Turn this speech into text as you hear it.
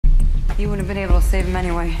You wouldn't have been able to save him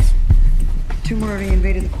anyway. Tumor already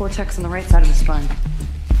invaded the cortex on the right side of the spine.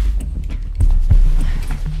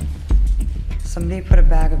 Somebody put a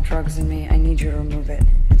bag of drugs in me. I need you to remove it.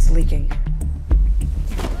 It's leaking.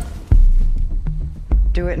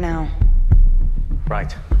 Do it now.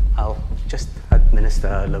 Right. I'll just administer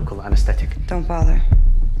a local anesthetic. Don't bother.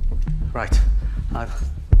 Right.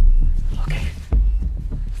 Okay.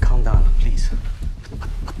 Calm down, please.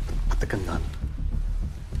 Put the gun down.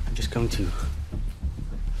 I'm just going to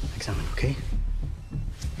examine, okay?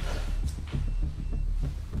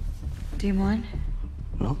 Do you mind?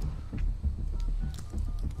 No?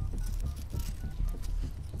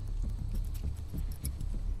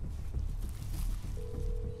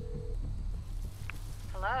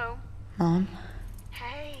 Hello? Mom?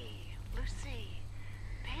 Hey, Lucy.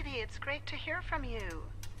 Baby, it's great to hear from you.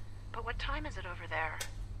 But what time is it over there?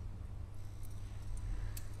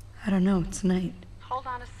 I don't know. It's night. Hold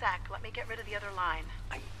on a sec. Let me get rid of the other line.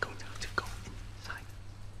 I'm going to have to go inside.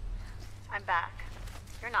 I'm back.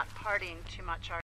 You're not partying too much, are